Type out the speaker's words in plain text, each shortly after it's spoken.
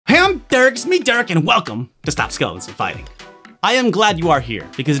I'm Derek, it's me, Derek, and welcome to Stop Skeletons and Fighting. I am glad you are here,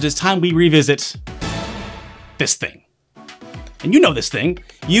 because it is time we revisit this thing. And you know this thing.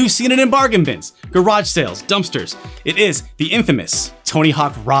 You've seen it in bargain bins, garage sales, dumpsters. It is the infamous Tony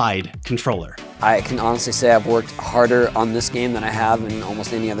Hawk Ride controller. I can honestly say I've worked harder on this game than I have in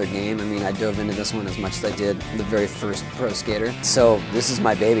almost any other game. I mean, I dove into this one as much as I did the very first Pro Skater. So this is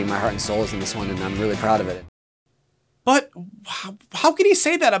my baby. My heart and soul is in this one, and I'm really proud of it. But how can he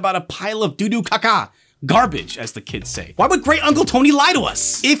say that about a pile of doo-doo caca? Garbage, as the kids say. Why would Great Uncle Tony lie to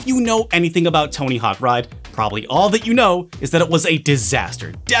us? If you know anything about Tony Hawk Ride, probably all that you know is that it was a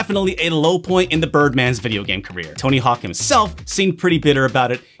disaster. Definitely a low point in the Birdman's video game career. Tony Hawk himself seemed pretty bitter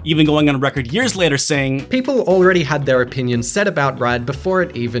about it, even going on record years later saying, "People already had their opinions said about Ride before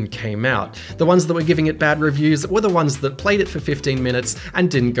it even came out. The ones that were giving it bad reviews were the ones that played it for 15 minutes and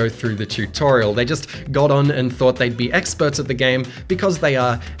didn't go through the tutorial. They just got on and thought they'd be experts at the game because they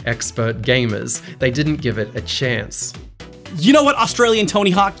are expert gamers. They didn't give it a chance." You know what, Australian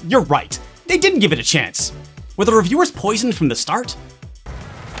Tony Hawk? You're right. They didn't give it a chance. Were the reviewers poisoned from the start?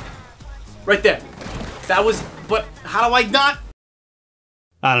 Right there. That was, but how do I not?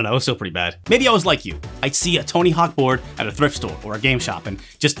 I don't know, it was still pretty bad. Maybe I was like you. I'd see a Tony Hawk board at a thrift store or a game shop and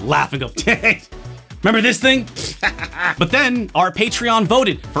just laugh and go, remember this thing? But then our Patreon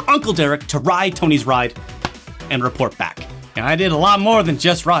voted for Uncle Derek to ride Tony's ride and report back. And I did a lot more than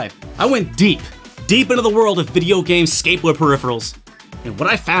just ride. I went deep into the world of video game skateboard peripherals. And what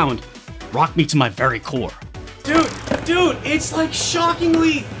I found rocked me to my very core. Dude, it's like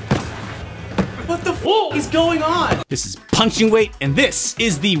shockingly, what the f is going on? This is punching weight, and this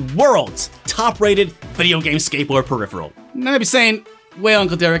is the world's top-rated video game skateboard peripheral. Now I'd be saying, wait,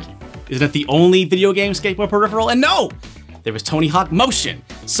 Uncle Derek, isn't it the only video game skateboard peripheral? And no, there was Tony Hawk Motion.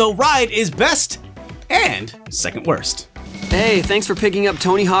 So Ride is best and second worst. Hey, thanks for picking up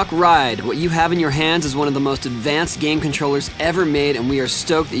Tony Hawk Ride. What you have in your hands is one of the most advanced game controllers ever made, and we are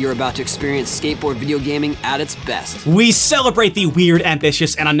stoked that you're about to experience skateboard video gaming at its best. We celebrate the weird,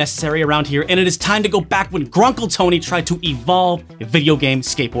 ambitious, and unnecessary around here, and it is time to go back when Grunkle Tony tried to evolve video game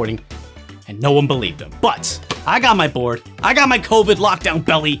skateboarding, and no one believed him. But I got my board, I got my COVID lockdown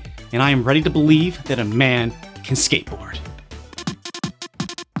belly, and I am ready to believe that a man can skateboard.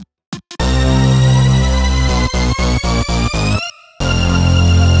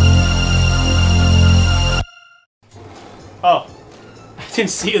 Oh, I didn't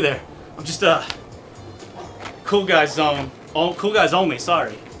see you there. I'm just cool guys zone. Oh, cool guys only,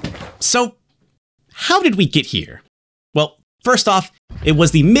 sorry. So, how did we get here? Well, first off, it was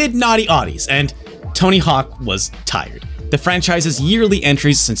the mid-naughty aughties, and Tony Hawk was tired. The franchise's yearly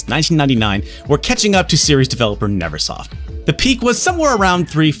entries since 1999 were catching up to series developer Neversoft. The peak was somewhere around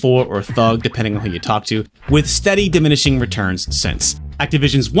 3, 4, or Thug, depending on who you talk to, with steady diminishing returns since.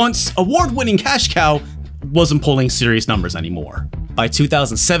 Activision's once award-winning cash cow wasn't pulling serious numbers anymore. By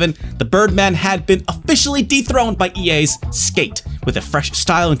 2007, the Birdman had been officially dethroned by EA's Skate, with a fresh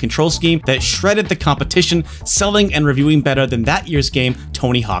style and control scheme that shredded the competition, selling and reviewing better than that year's game,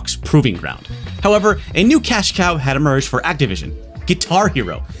 Tony Hawk's Proving Ground. However, a new cash cow had emerged for Activision, Guitar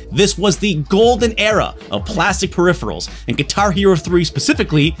Hero. This was the golden era of plastic peripherals, and Guitar Hero 3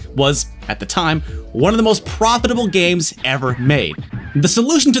 specifically was, at the time, one of the most profitable games ever made. The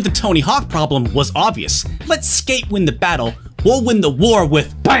solution to the Tony Hawk problem was obvious. Let Skate win the battle, we'll win the war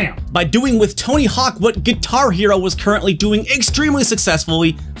with BAM! By doing with Tony Hawk what Guitar Hero was currently doing extremely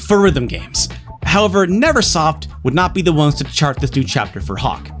successfully for rhythm games. However, Neversoft would not be the ones to chart this new chapter for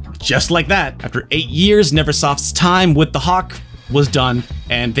Hawk. Just like that, after 8 years, Neversoft's time with the Hawk was done,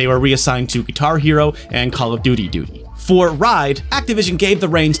 and they were reassigned to Guitar Hero and Call of Duty duty. For Ride, Activision gave the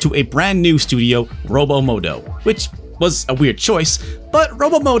reins to a brand new studio, Robomodo, which was a weird choice, but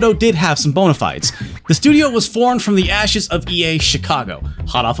Robomodo did have some bona fides. The studio was formed from the ashes of EA Chicago,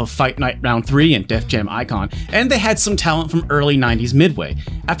 hot off of Fight Night Round 3 and Def Jam Icon, and they had some talent from early 90s Midway.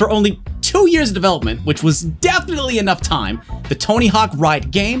 After only 2 years of development, which was definitely enough time, the Tony Hawk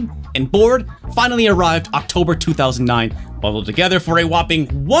Ride game and board finally arrived October 2009, bundled together for a whopping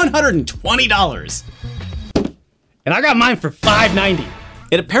 $120. And I got mine for $5.90.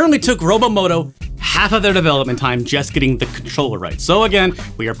 It apparently took Robomodo half of their development time just getting the controller right. So again,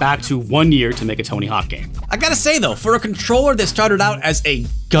 we are back to 1 year to make a Tony Hawk game. I gotta say though, for a controller that started out as a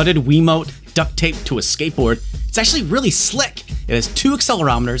gutted Wiimote duct taped to a skateboard, it's actually really slick. It has 2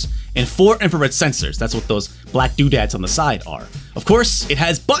 accelerometers and 4 infrared sensors. That's what those black doodads on the side are. Of course, it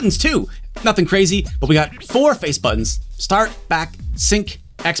has buttons too. Nothing crazy, but we got 4 face buttons: start, back, sync,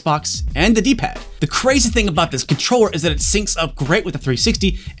 Xbox, and the D-pad. The crazy thing about this controller is that it syncs up great with the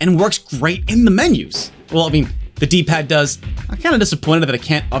 360 and works great in the menus. Well, I mean, The D-pad does. I'm kind of disappointed that I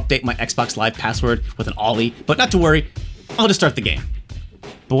can't update my Xbox Live password with an ollie, but not to worry, I'll just start the game.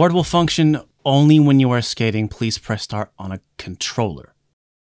 Board will function only when you are skating. Please press start on a controller.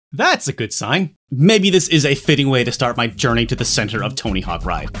 That's a good sign. Maybe this is a fitting way to start my journey to the center of Tony Hawk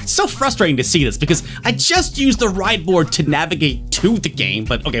Ride. It's so frustrating to see this because I just used the ride board to navigate to the game,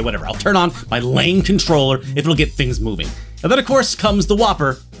 but okay, whatever. I'll turn on my lame controller if it'll get things moving. And then of course comes the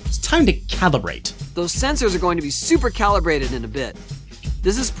whopper. It's time to calibrate. Those sensors are going to be super calibrated in a bit.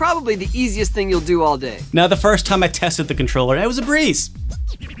 This is probably the easiest thing you'll do all day. Now, the first time I tested the controller, it was a breeze.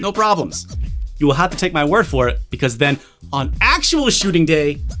 No problems. You will have to take my word for it, because then on actual shooting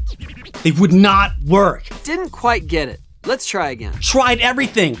day, they would not work. Didn't quite get it. Let's try again. Tried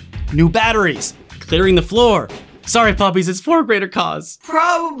everything. New batteries, clearing the floor. Sorry, puppies, it's 4th grader cause.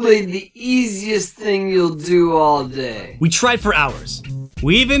 Probably the easiest thing you'll do all day. We tried for hours.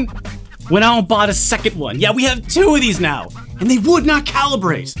 We even went out and bought a second one. Yeah, we have 2 of these now, and they would not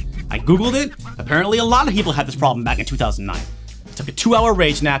calibrate. I Googled it. Apparently a lot of people had this problem back in 2009. I took a 2-hour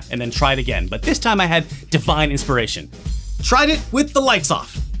rage nap and then tried again, but this time I had divine inspiration. Tried it with the lights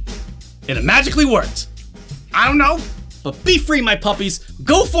off, and it magically worked. I don't know, but be free, my puppies.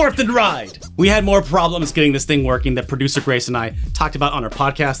 Go forth and ride. We had more problems getting this thing working that producer Grace and I talked about on our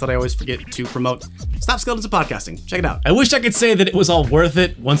podcast that I always forget to promote. Stop Skeletons of Podcasting. Check it out. I wish I could say that it was all worth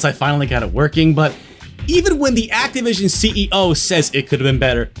it once I finally got it working, but even when the Activision CEO says it could have been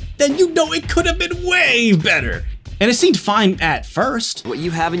better, then you know it could have been way better. And it seemed fine at first. What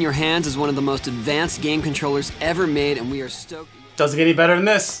you have in your hands is one of the most advanced game controllers ever made, and we are stoked. Doesn't get any better than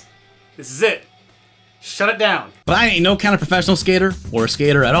this. This is it. Shut it down. But I ain't no kind of professional skater or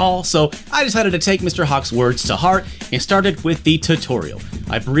skater at all, so I decided to take Mr. Hawk's words to heart and started with the tutorial.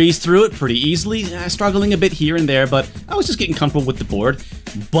 I breezed through it pretty easily, struggling a bit here and there, but I was just getting comfortable with the board.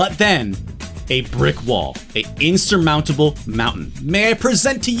 But then, a brick wall, an insurmountable mountain. May I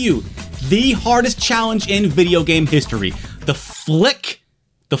present to you the hardest challenge in video game history, the flip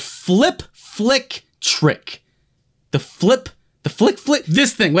flick trick. The flick,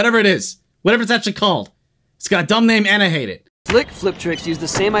 this thing, whatever it is. Whatever it's actually called. It's got a dumb name and I hate it. Flick flip tricks use the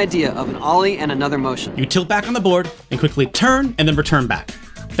same idea of an ollie and another motion. You tilt back on the board and quickly turn and then return back.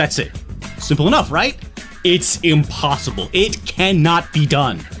 That's it. Simple enough, right? It's impossible. It cannot be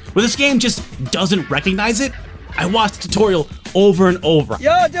done. Where this game just doesn't recognize it, I watched the tutorial over and over.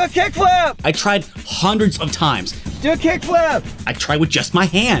 Yo, do a kickflip! I tried hundreds of times. Do a kickflip! I tried with just my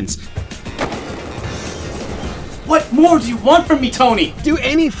hands. What more do you want from me, Tony? Do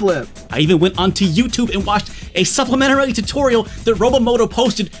any flip. I even went onto YouTube and watched a supplementary tutorial that Robomoto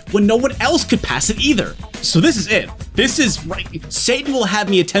posted when no one else could pass it either. So this is it. This is right. Satan will have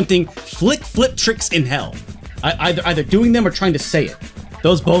me attempting flip tricks in hell. Either doing them or trying to say it.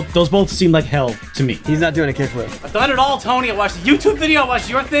 Those both seem like hell to me. He's not doing a kickflip. I've done it all, Tony. I watched the YouTube video. I watched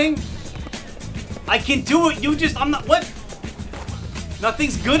your thing. I can do it. I'm not. What?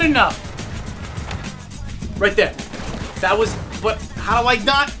 Nothing's good enough. Right there. That was, but how do I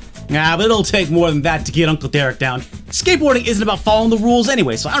not? Nah, but it'll take more than that to get Uncle Derek down. Skateboarding isn't about following the rules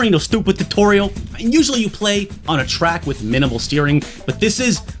anyway, so I don't need no stupid tutorial. And usually you play on a track with minimal steering, but this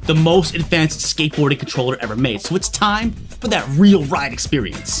is the most advanced skateboarding controller ever made, so it's time for that real ride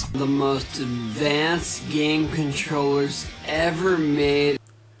experience. The most advanced game controllers ever made.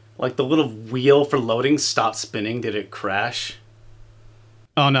 Like the little wheel for loading stopped spinning, did it crash?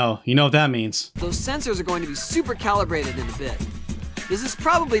 Oh no, you know what that means. Those sensors are going to be super calibrated in a bit. This is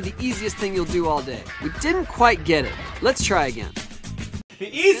probably the easiest thing you'll do all day. We didn't quite get it. Let's try again. The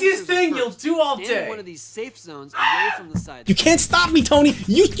easiest thing you'll do all day. Stand in one of these safe zones away from the side. You can't stop me, Tony.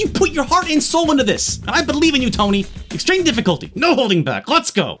 You put your heart and soul into this. And I believe in you, Tony. Extreme difficulty. No holding back.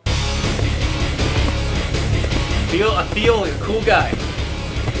 Let's go. I feel like a cool guy. I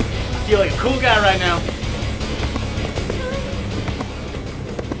feel like a cool guy right now.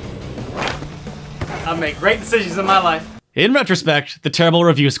 I make great decisions in my life. In retrospect, the terrible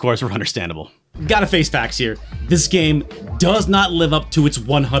review scores were understandable. Gotta face facts here. This game does not live up to its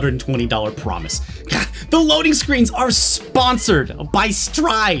 $120 promise. The loading screens are sponsored by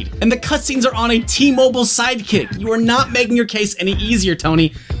Stride, and the cutscenes are on a T-Mobile sidekick. You are not making your case any easier,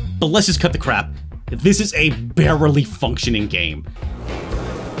 Tony. But let's just cut the crap. This is a barely functioning game.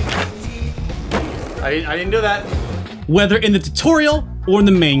 I didn't do that. Whether in the tutorial or in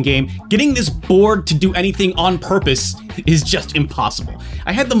the main game, getting this board to do anything on purpose is just impossible.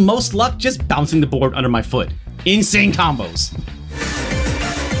 I had the most luck just bouncing the board under my foot. Insane combos.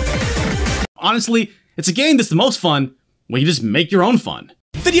 Honestly, it's a game that's the most fun when you just make your own fun.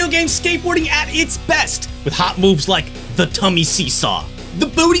 Video game skateboarding at its best, with hot moves like the tummy seesaw, the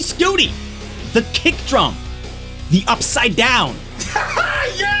booty scooty, the kick drum, the upside down.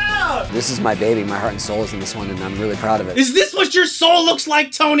 Yeah! This is my baby. My heart and soul is in this one, and I'm really proud of it. Is this what your soul looks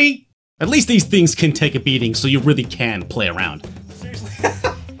like, Tony? At least these things can take a beating, so you really can play around. Seriously.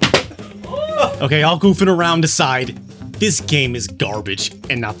 Okay, all goofing around aside, this game is garbage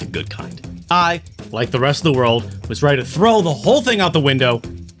and not the good kind. I, like the rest of the world, was ready to throw the whole thing out the window,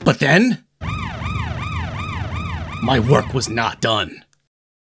 but then my work was not done.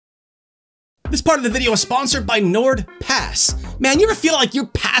 This part of the video is sponsored by NordPass. Man, you ever feel like your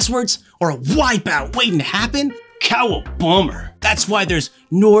passwords are a wipeout waiting to happen? Cowabummer. That's why there's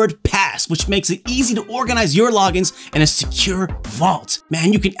NordPass, which makes it easy to organize your logins in a secure vault.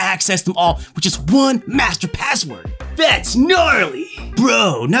 Man, you can access them all with just one master password. That's gnarly!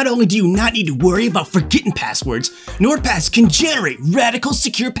 Bro, not only do you not need to worry about forgetting passwords, NordPass can generate radical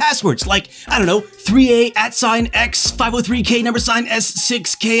secure passwords like, I don't know, 3A @X 503K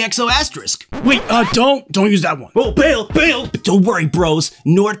 $S6KXO asterisk. Wait, don't use that one. Oh, bail! But don't worry, bros.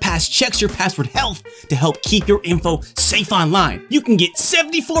 NordPass checks your password health to help keep your info safe online. You can get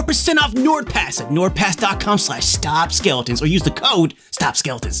 74% off NordPass at nordpass.com/stopskeletons or use the code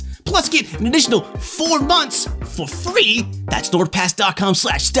STOPSKELETONS. Plus get an additional 4 months for free. That's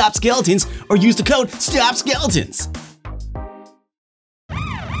nordpass.com/stopskeletons or use the code STOPSKELETONS.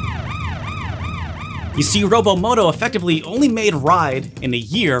 You see, Robomoto effectively only made Ride in a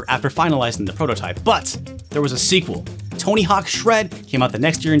year after finalizing the prototype, but there was a sequel. Tony Hawk Shred came out the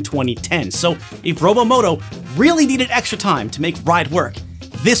next year in 2010, so if Robomoto really needed extra time to make Ride work,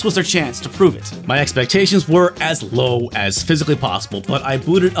 this was their chance to prove it. My expectations were as low as physically possible, but I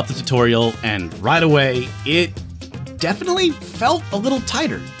booted up the tutorial and right away, it definitely felt a little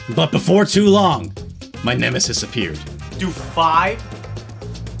tighter. But before too long, my nemesis appeared. Do 5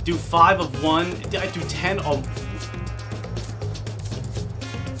 of one, I do 10 of...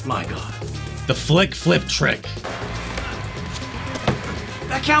 My god. The flick flip trick.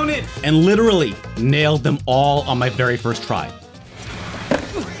 That counted! And literally nailed them all on my very first try.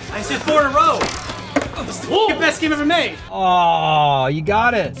 I said 4 in a row! This is the best game ever made! Oh, you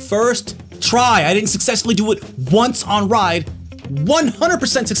got it! First try. I didn't successfully do it once on Ride.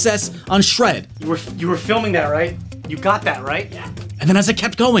 100% success on Shred. You were filming that, right? You got that, right? Yeah. And then as I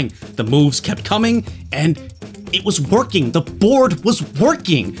kept going, the moves kept coming, and it was working. The board was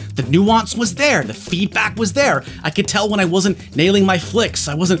working. The nuance was there. The feedback was there. I could tell when I wasn't nailing my flicks.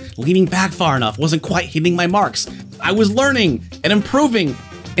 I wasn't leaning back far enough. Wasn't quite hitting my marks. I was learning and improving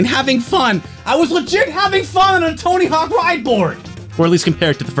and having fun. I was legit having fun on a Tony Hawk Ride board. Or at least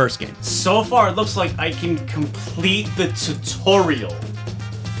compared to the first game. So far, it looks like I can complete the tutorial.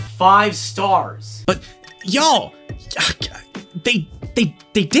 5 stars. But y'all, they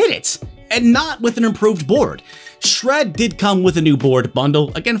did it. And not with an improved board. Shred did come with a new board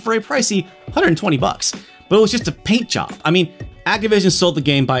bundle, again for a pricey 120 bucks, but it was just a paint job. I mean, Activision sold the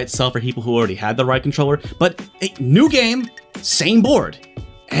game by itself for people who already had the right controller, but a new game, same board,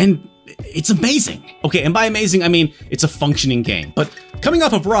 and it's amazing. Okay, and by amazing, I mean it's a functioning game, but coming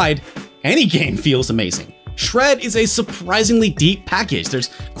off of Ride, any game feels amazing. Shred is a surprisingly deep package. There's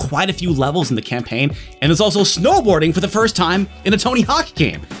quite a few levels in the campaign, and there's also snowboarding for the first time in a Tony Hawk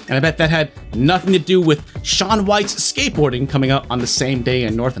game. And I bet that had nothing to do with Shaun White's Skateboarding coming out on the same day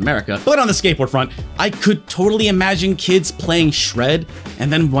in North America. But on the skateboard front, I could totally imagine kids playing Shred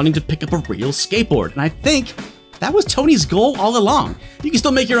and then wanting to pick up a real skateboard. And I think that was Tony's goal all along. You can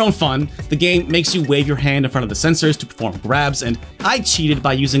still make your own fun. The game makes you wave your hand in front of the sensors to perform grabs, and I cheated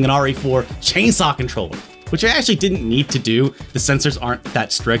by using an RE4 chainsaw controller, which I actually didn't need to do. The sensors aren't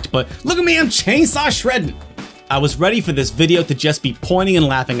that strict, but look at me, I'm chainsaw shredding. I was ready for this video to just be pointing and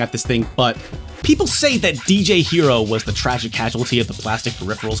laughing at this thing, but people say that DJ Hero was the tragic casualty of the plastic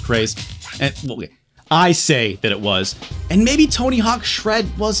peripherals craze. And well, I say that it was, and maybe Tony Hawk Shred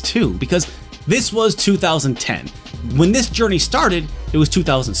was too, because this was 2010. When this journey started, it was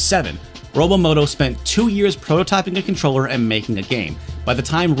 2007. Robomoto spent 2 years prototyping a controller and making a game. By the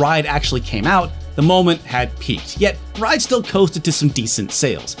time Ride actually came out, the moment had peaked, yet Ride still coasted to some decent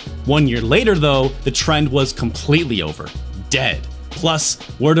sales. 1 year later though, the trend was completely over. Dead. Plus,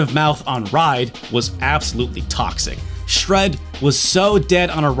 word of mouth on Ride was absolutely toxic. Shred was so dead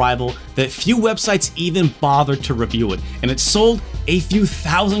on arrival that few websites even bothered to review it, and it sold a few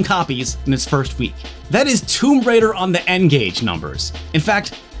thousand copies in its first week. That is Tomb Raider on the N-Gauge numbers. In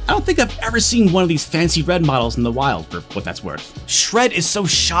fact, I don't think I've ever seen one of these fancy Red models in the wild, for what that's worth. Shred is so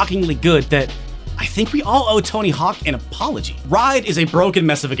shockingly good that I think we all owe Tony Hawk an apology. Ride is a broken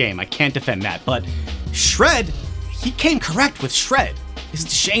mess of a game, I can't defend that, but Shred, he came correct with Shred. It's a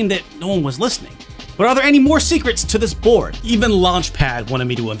shame that no one was listening. But are there any more secrets to this board? Even Launchpad wanted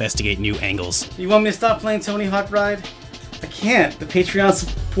me to investigate new angles. You want me to stop playing Tony Hawk Ride? I can't. The Patreon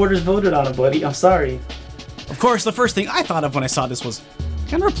supporters voted on it, buddy. I'm sorry. Of course, the first thing I thought of when I saw this was,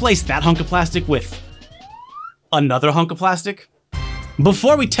 can I replace that hunk of plastic with another hunk of plastic?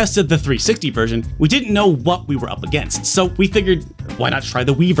 Before we tested the 360 version, we didn't know what we were up against, so we figured, why not try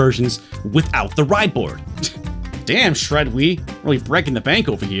the Wii versions without the ride board? Damn, Shred Wii, really breaking the bank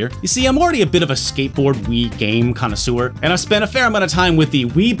over here. You see, I'm already a bit of a skateboard Wii game connoisseur, and I've spent a fair amount of time with the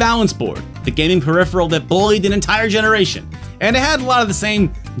Wii Balance Board, the gaming peripheral that bullied an entire generation. And it had a lot of the same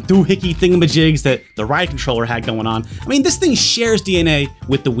doohickey thingamajigs that the ride controller had going on. I mean, this thing shares DNA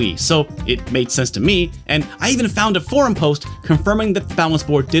with the Wii, so it made sense to me, and I even found a forum post confirming that the balance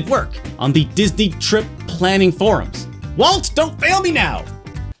board did work on the Disney trip planning forums. Walt, don't fail me now!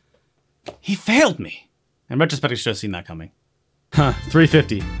 He failed me. In retrospect, I should have seen that coming. Huh,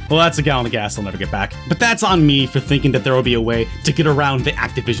 350. Well, that's a gallon of gas I'll never get back. But that's on me for thinking that there will be a way to get around the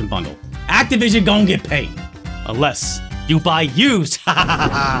Activision bundle. Activision gon' get paid. Unless you buy used,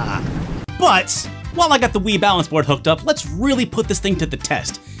 But, while I got the Wii Balance Board hooked up, let's really put this thing to the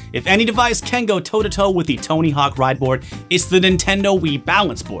test. If any device can go toe-to-toe with the Tony Hawk Ride Board, it's the Nintendo Wii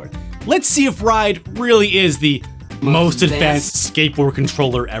Balance Board. Let's see if Ride really is the most advanced skateboard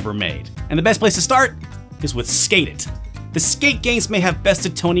controller ever made. And the best place to start is with Skate It. The skate games may have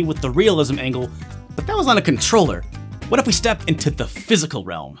bested Tony with the realism angle, but that was on a controller. What if we step into the physical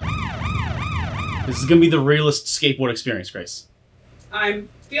realm? This is gonna be the realest skateboard experience, Grace. I'm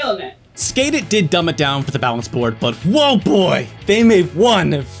feeling it. Skate It did dumb it down for the balance board, but whoa boy, they made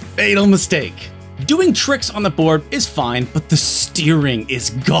one fatal mistake. Doing tricks on the board is fine, but the steering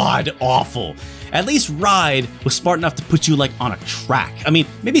is god awful. At least Ride was smart enough to put you like on a track. I mean,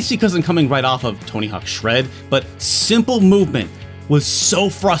 maybe it's because I'm coming right off of Tony Hawk Shred, but simple movement was so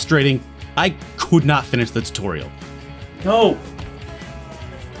frustrating, I could not finish the tutorial. No.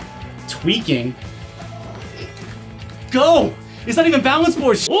 Tweaking. Go! It's not even balance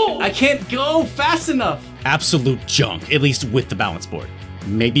board. I can't go fast enough. Absolute junk, at least with the balance board.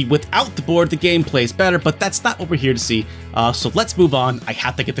 Maybe without the board, the game plays better, but that's not what we're here to see. So let's move on. I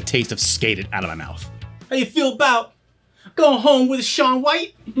have to get the taste of Skate It out of my mouth. How you feel about going home with Shaun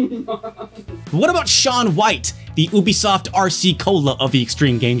White? What about Shaun White, the Ubisoft RC Cola of the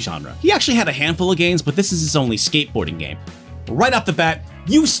extreme game genre? He actually had a handful of games, but this is his only skateboarding game. Right off the bat,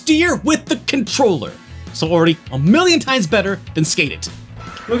 you steer with the controller. So already a million times better than Skate It.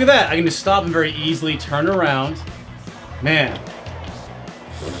 Look at that, I can just stop and very easily turn around. Man.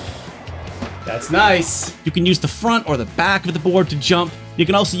 That's nice. You can use the front or the back of the board to jump. You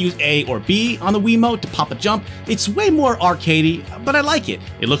can also use A or B on the Wiimote to pop a jump. It's way more arcadey, but I like it.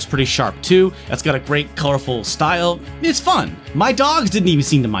 It looks pretty sharp too. It's got a great colorful style. It's fun. My dogs didn't even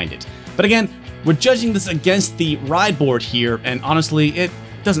seem to mind it. But again, we're judging this against the ride board here, and honestly, it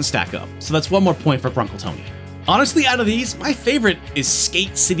doesn't stack up. So that's one more point for Grunkle Tony. Honestly, out of these, my favorite is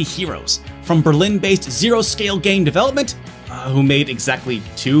Skate City Heroes, from Berlin-based Zero Scale Game Development, who made exactly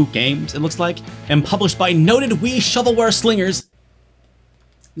 2 games, it looks like, and published by noted Wii shovelware slingers,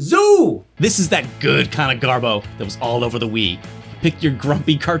 Zoo! This is that good kind of garbo that was all over the Wii. Pick your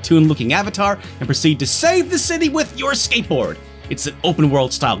grumpy cartoon-looking avatar and proceed to save the city with your skateboard. It's an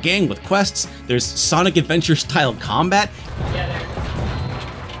open-world style game with quests, there's Sonic Adventure style combat. Yeah,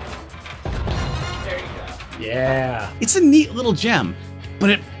 there you go. Yeah. It's a neat little gem, but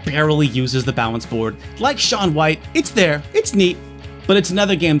it barely uses the balance board. Like Shaun White, it's there, it's neat, but it's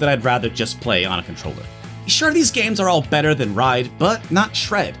another game that I'd rather just play on a controller. Sure, these games are all better than Ride, but not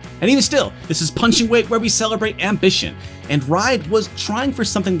Shred. And even still, this is Punching Weight where we celebrate ambition, and Ride was trying for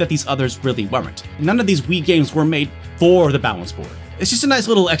something that these others really weren't. None of these Wii games were made for the balance board. It's just a nice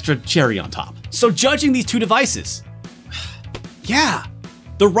little extra cherry on top. So judging these 2 devices, yeah,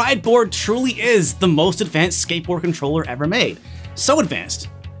 the Ride board truly is the most advanced skateboard controller ever made. So advanced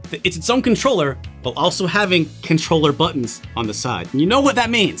that it's its own controller while also having controller buttons on the side. And you know what that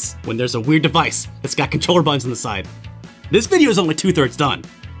means when there's a weird device that's got controller buttons on the side. This video is only 2/3 done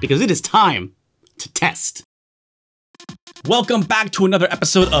because it is time to test. Welcome back to another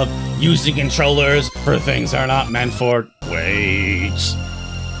episode of Using Controllers for Things Are Not Meant For. Wait.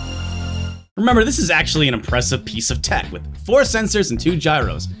 Remember, this is actually an impressive piece of tech with 4 sensors and 2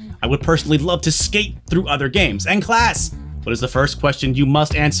 gyros. I would personally love to skate through other games. And class, what is the first question you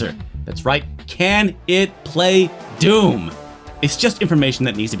must answer? That's right, can it play Doom? It's just information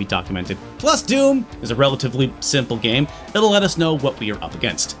that needs to be documented. Plus Doom is a relatively simple game. It'll let us know what we are up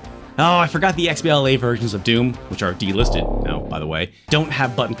against. Oh, I forgot the XBLA versions of Doom, which are delisted now, by the way, don't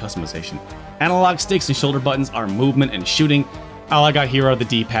have button customization. Analog sticks and shoulder buttons are movement and shooting. All I got here are the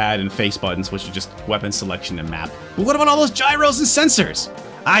D-pad and face buttons, which are just weapon selection and map. But what about all those gyros and sensors?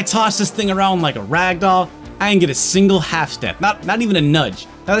 I tossed this thing around like a rag doll. I didn't get a single half step, not even a nudge.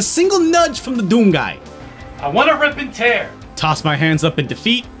 Not a single nudge from the Doom guy. I want to rip and tear. Tossed my hands up in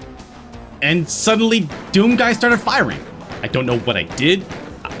defeat, and suddenly Doom guy started firing. I don't know what I did.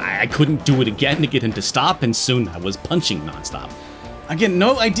 I couldn't do it again to get him to stop, and soon I was punching nonstop. Again,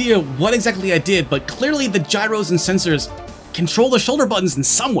 no idea what exactly I did, but clearly the gyros and sensors control the shoulder buttons in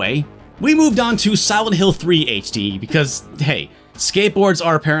some way. We moved on to Silent Hill 3 HD because, hey, skateboards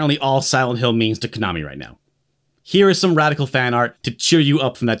are apparently all Silent Hill means to Konami right now. Here is some radical fan art to cheer you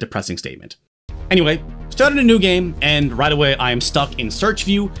up from that depressing statement. Anyway, started a new game, and right away I am stuck in search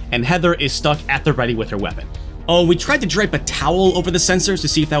view, and Heather is stuck at the ready with her weapon. Oh, we tried to drape a towel over the sensors to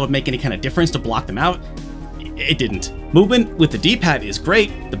see if that would make any kind of difference to block them out. It didn't. Movement with the D-pad is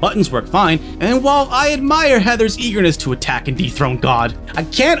great, the buttons work fine, and while I admire Heather's eagerness to attack and dethrone God, I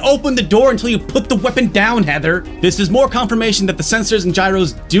can't open the door until you put the weapon down, Heather. This is more confirmation that the sensors and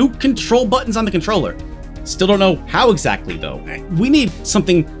gyros do control buttons on the controller. Still don't know how exactly though. We need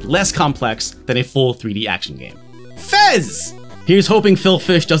something less complex than a full 3D action game. Fez! Here's hoping Phil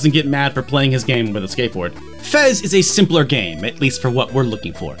Fish doesn't get mad for playing his game with a skateboard. Fez is a simpler game, at least for what we're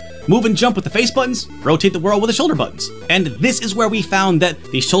looking for. Move and jump with the face buttons, rotate the world with the shoulder buttons. And this is where we found that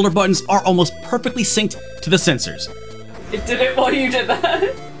the shoulder buttons are almost perfectly synced to the sensors. It did it while you did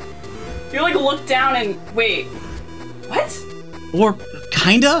that. You like looked down and wait, what? Or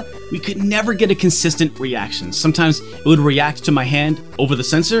kinda? We could never get a consistent reaction. Sometimes it would react to my hand over the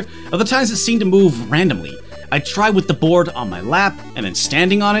sensor, other times it seemed to move randomly. I tried with the board on my lap and then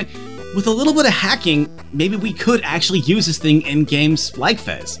standing on it. With a little bit of hacking, maybe we could actually use this thing in games like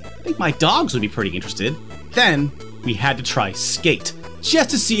Fez. I think my dogs would be pretty interested. Then, we had to try Skate, just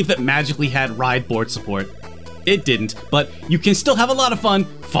to see if it magically had ride board support. It didn't, but you can still have a lot of fun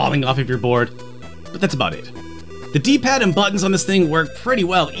falling off of your board. But that's about it. The D-pad and buttons on this thing work pretty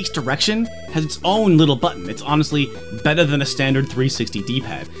well. Each direction has its own little button. It's honestly better than a standard 360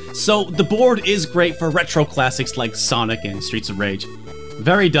 D-pad. So the board is great for retro classics like Sonic and Streets of Rage.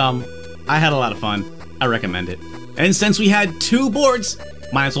 Very dumb. I had a lot of fun. I recommend it. And since we had two boards,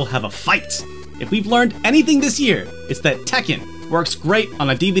 might as well have a fight. If we've learned anything this year, it's that Tekken works great on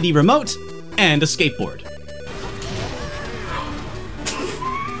a DVD remote and a skateboard.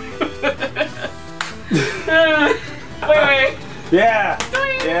 Wait. Yeah.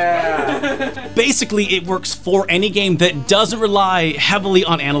 Basically, it works for any game that doesn't rely heavily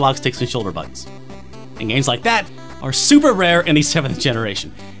on analog sticks and shoulder buttons. And games like that are super rare in the 7th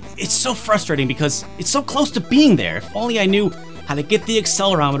generation. It's so frustrating because it's so close to being there. If only I knew how to get the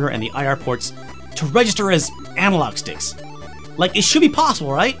accelerometer and the IR ports to register as analog sticks. Like, it should be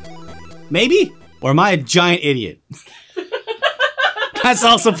possible, right? Maybe? Or am I a giant idiot? That's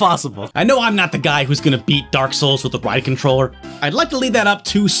also possible. I know I'm not the guy who's gonna beat Dark Souls with a ride controller. I'd like to leave that up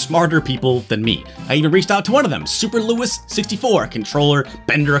to smarter people than me. I even reached out to one of them, Super Lewis 64, controller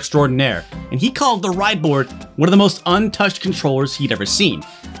bender extraordinaire, and he called the ride board one of the most untouched controllers he'd ever seen.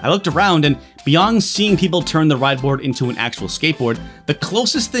 I looked around, and beyond seeing people turn the ride board into an actual skateboard, the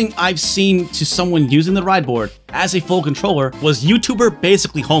closest thing I've seen to someone using the ride board as a full controller was YouTuber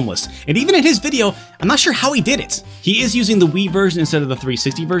Basically Homeless. And even in his video, I'm not sure how he did it. He is using the Wii version instead of the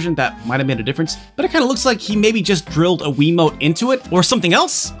 360 version. That might have made a difference, but it kind of looks like he maybe just drilled a Wiimote into it or something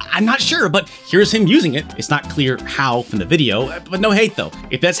else. I'm not sure, but here's him using it. It's not clear how from the video, but no hate though.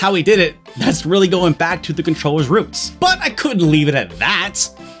 If that's how he did it, that's really going back to the controller's roots. But I couldn't leave it at that.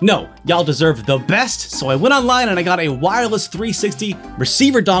 No, y'all deserve the best, so I went online and I got a wireless 360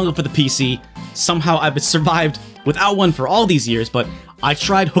 receiver dongle for the PC. Somehow I've survived without one for all these years, but I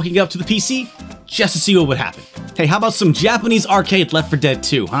tried hooking it up to the PC just to see what would happen. Hey, how about some Japanese arcade Left 4 Dead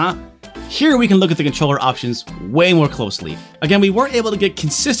 2, huh? Here we can look at the controller options way more closely. Again, we weren't able to get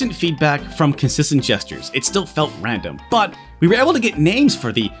consistent feedback from consistent gestures. It still felt random, but we were able to get names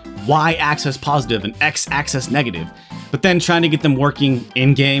for the Y-axis positive and X-axis negative. But then trying to get them working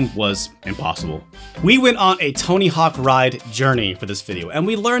in-game was impossible. We went on a Tony Hawk ride journey for this video, and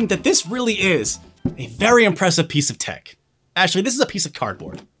we learned that this really is a very impressive piece of tech. Actually, this is a piece of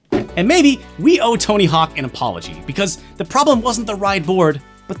cardboard. And maybe we owe Tony Hawk an apology, because the problem wasn't the ride board,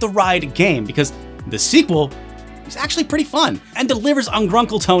 but the ride game, because the sequel is actually pretty fun and delivers on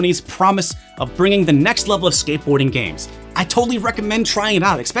Grunkle Tony's promise of bringing the next level of skateboarding games. I totally recommend trying it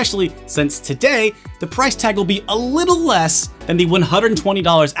out, especially since today, the price tag will be a little less than the $120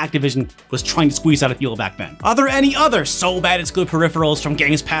 Activision was trying to squeeze out of people back then. Are there any other so bad it's good peripherals from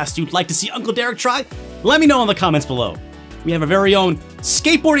games past you'd like to see Uncle Derek try? Let me know in the comments below. we have our very own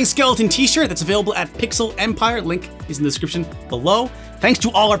skateboarding skeleton t-shirt that's available at Pixel Empire. Link is in the description below. Thanks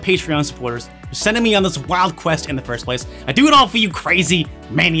to all our Patreon supporters for sending me on this wild quest in the first place. I do it all for you crazy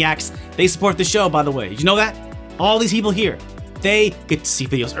maniacs. They support the show, by the way. Did you know that? All these people here, they get to see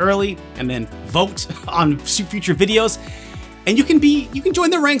videos early and then vote on future videos. And you can join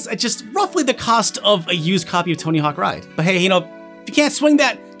their ranks at just roughly the cost of a used copy of Tony Hawk Ride. But hey, you know, if you can't swing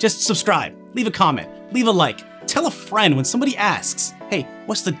that, just subscribe, leave a comment, leave a like, tell a friend when somebody asks, hey,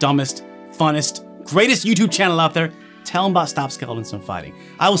 what's the dumbest, funnest, greatest YouTube channel out there? Tell them about Stop Skeletons From Fighting.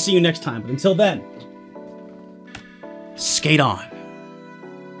 I will see you next time, but until then, skate on.